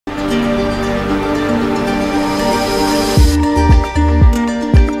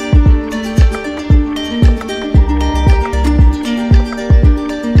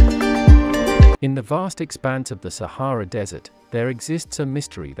In the vast expanse of the Sahara Desert, there exists a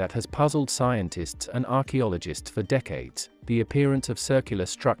mystery that has puzzled scientists and archaeologists for decades: the appearance of circular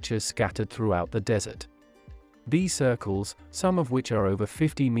structures scattered throughout the desert. These circles, some of which are over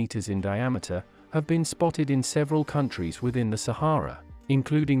 50 meters in diameter, have been spotted in several countries within the Sahara,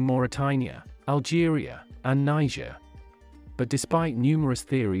 including Mauritania, Algeria, and Niger. But despite numerous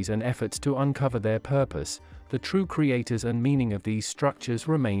theories and efforts to uncover their purpose, the true creators and meaning of these structures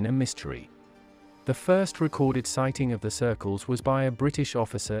remain a mystery. The first recorded sighting of the circles was by a British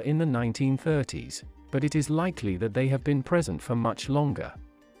officer in the 1930s, but it is likely that they have been present for much longer.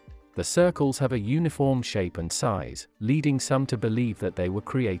 The circles have a uniform shape and size, leading some to believe that they were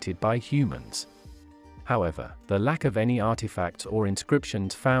created by humans. However, the lack of any artifacts or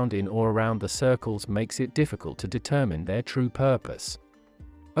inscriptions found in or around the circles makes it difficult to determine their true purpose.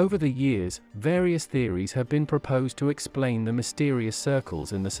 Over the years, various theories have been proposed to explain the mysterious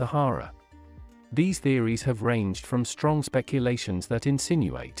circles in the Sahara. These theories have ranged from strong speculations that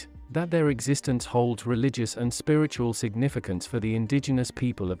insinuate that their existence holds religious and spiritual significance for the indigenous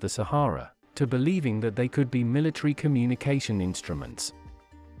people of the Sahara, to believing that they could be military communication instruments.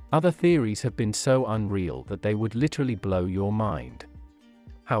 Other theories have been so unreal that they would literally blow your mind.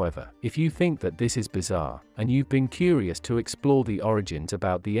 However, if you think that this is bizarre, and you've been curious to explore the origins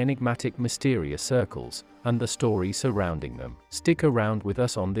about the enigmatic mysterious circles, and the stories surrounding them, stick around with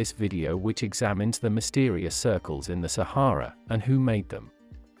us on this video which examines the mysterious circles in the Sahara, and who made them.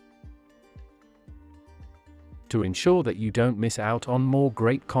 To ensure that you don't miss out on more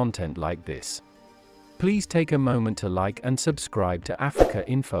great content like this, please take a moment to like and subscribe to Africa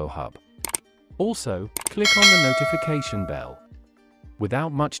Infohub. Also, click on the notification bell.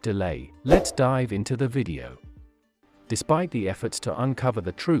 Without much delay, let's dive into the video. Despite the efforts to uncover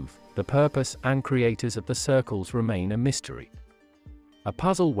the truth, the purpose and creators of the circles remain a mystery. A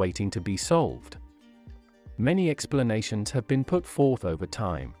puzzle waiting to be solved. Many explanations have been put forth over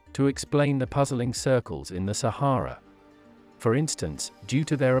time to explain the puzzling circles in the Sahara. For instance, due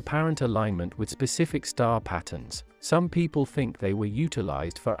to their apparent alignment with specific star patterns, some people think they were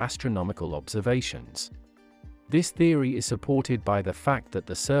utilized for astronomical observations. This theory is supported by the fact that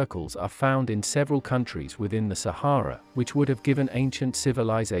the circles are found in several countries within the Sahara, which would have given ancient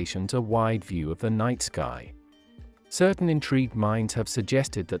civilizations a wide view of the night sky. Certain intrigued minds have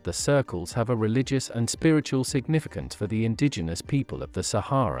suggested that the circles have a religious and spiritual significance for the indigenous people of the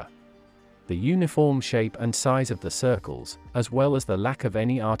Sahara. The uniform shape and size of the circles, as well as the lack of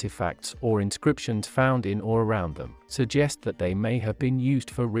any artifacts or inscriptions found in or around them, suggest that they may have been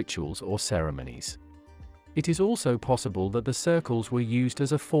used for rituals or ceremonies. It is also possible that the circles were used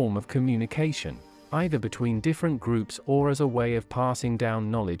as a form of communication, either between different groups or as a way of passing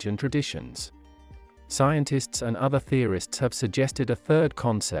down knowledge and traditions. Scientists and other theorists have suggested a third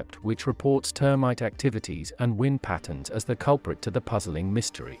concept which reports termite activities and wind patterns as the culprit to the puzzling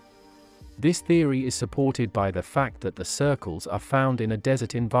mystery. This theory is supported by the fact that the circles are found in a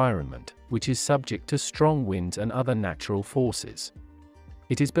desert environment, which is subject to strong winds and other natural forces.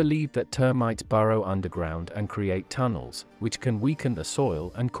 It is believed that termites burrow underground and create tunnels, which can weaken the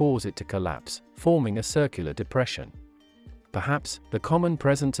soil and cause it to collapse, forming a circular depression. Perhaps, the common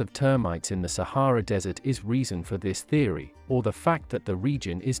presence of termites in the Sahara Desert is reason for this theory, or the fact that the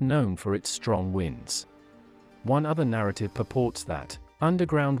region is known for its strong winds. One other narrative purports that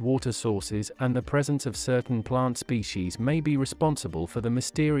underground water sources and the presence of certain plant species may be responsible for the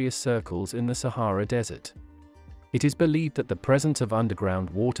mysterious circles in the Sahara Desert. It is believed that the presence of underground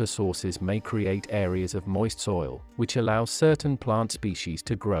water sources may create areas of moist soil, which allows certain plant species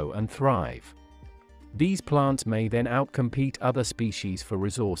to grow and thrive. These plants may then outcompete other species for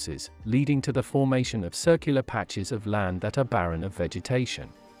resources, leading to the formation of circular patches of land that are barren of vegetation.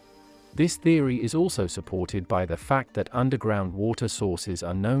 This theory is also supported by the fact that underground water sources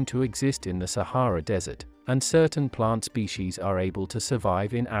are known to exist in the Sahara Desert, and certain plant species are able to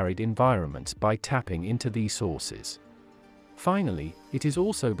survive in arid environments by tapping into these sources. Finally, it is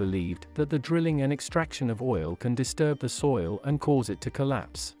also believed that the drilling and extraction of oil can disturb the soil and cause it to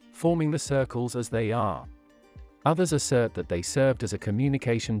collapse, forming the circles as they are. Others assert that they served as a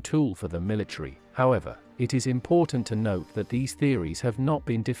communication tool for the military. However, it is important to note that these theories have not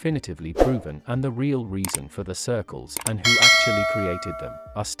been definitively proven, and the real reason for the circles and who actually created them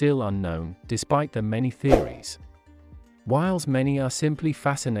are still unknown, despite the many theories. Whilst many are simply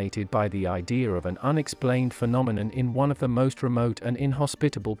fascinated by the idea of an unexplained phenomenon in one of the most remote and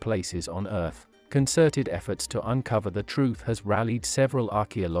inhospitable places on Earth, concerted efforts to uncover the truth has rallied several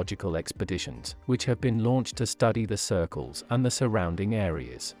archaeological expeditions, which have been launched to study the circles and the surrounding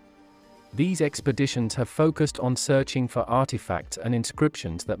areas. These expeditions have focused on searching for artifacts and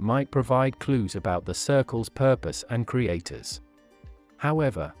inscriptions that might provide clues about the circle's purpose and creators.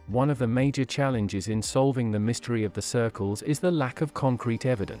 However, one of the major challenges in solving the mystery of the circles is the lack of concrete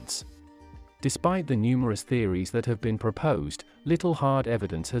evidence. Despite the numerous theories that have been proposed, little hard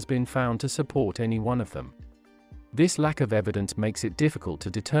evidence has been found to support any one of them. This lack of evidence makes it difficult to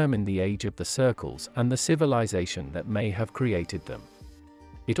determine the age of the circles and the civilization that may have created them.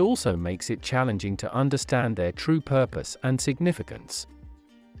 It also makes it challenging to understand their true purpose and significance.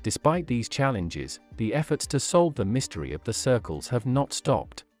 Despite these challenges, the efforts to solve the mystery of the circles have not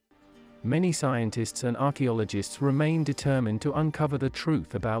stopped. Many scientists and archaeologists remain determined to uncover the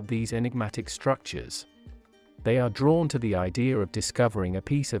truth about these enigmatic structures. They are drawn to the idea of discovering a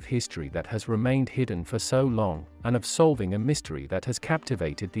piece of history that has remained hidden for so long, and of solving a mystery that has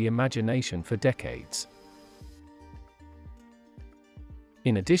captivated the imagination for decades.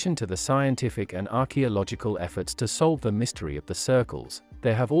 In addition to the scientific and archaeological efforts to solve the mystery of the circles,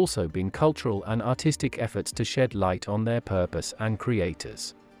 there have also been cultural and artistic efforts to shed light on their purpose and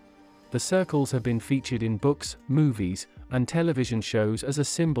creators. The circles have been featured in books, movies, and television shows as a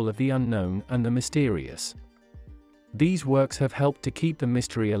symbol of the unknown and the mysterious. These works have helped to keep the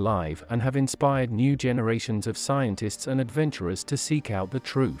mystery alive and have inspired new generations of scientists and adventurers to seek out the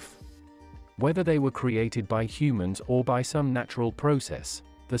truth. Whether they were created by humans or by some natural process,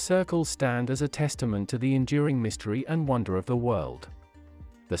 the circles stand as a testament to the enduring mystery and wonder of the world.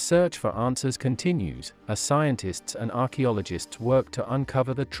 The search for answers continues, as scientists and archaeologists work to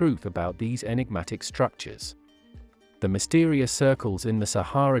uncover the truth about these enigmatic structures. The mysterious circles in the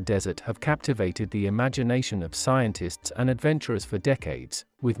Sahara Desert have captivated the imagination of scientists and adventurers for decades,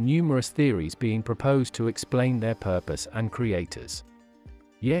 with numerous theories being proposed to explain their purpose and creators.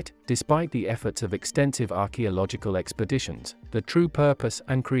 Yet, despite the efforts of extensive archaeological expeditions, the true purpose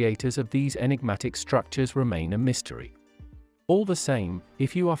and creators of these enigmatic structures remain a mystery. All the same,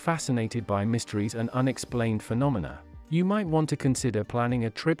 if you are fascinated by mysteries and unexplained phenomena, you might want to consider planning a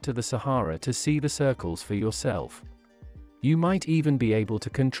trip to the Sahara to see the circles for yourself. You might even be able to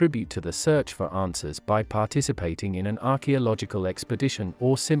contribute to the search for answers by participating in an archaeological expedition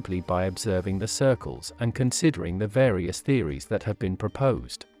or simply by observing the circles and considering the various theories that have been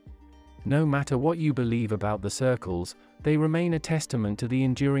proposed. No matter what you believe about the circles, they remain a testament to the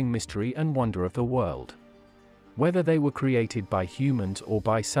enduring mystery and wonder of the world. Whether they were created by humans or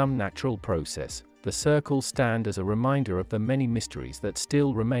by some natural process, the circles stand as a reminder of the many mysteries that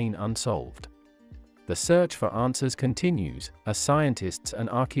still remain unsolved. The search for answers continues, as scientists and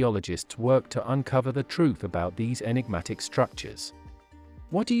archaeologists work to uncover the truth about these enigmatic structures.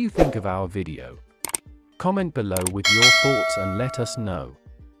 What do you think of our video? Comment below with your thoughts and let us know.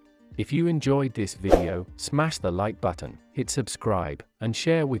 If you enjoyed this video, smash the like button, hit subscribe, and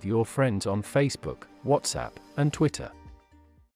share with your friends on Facebook, WhatsApp, and Twitter.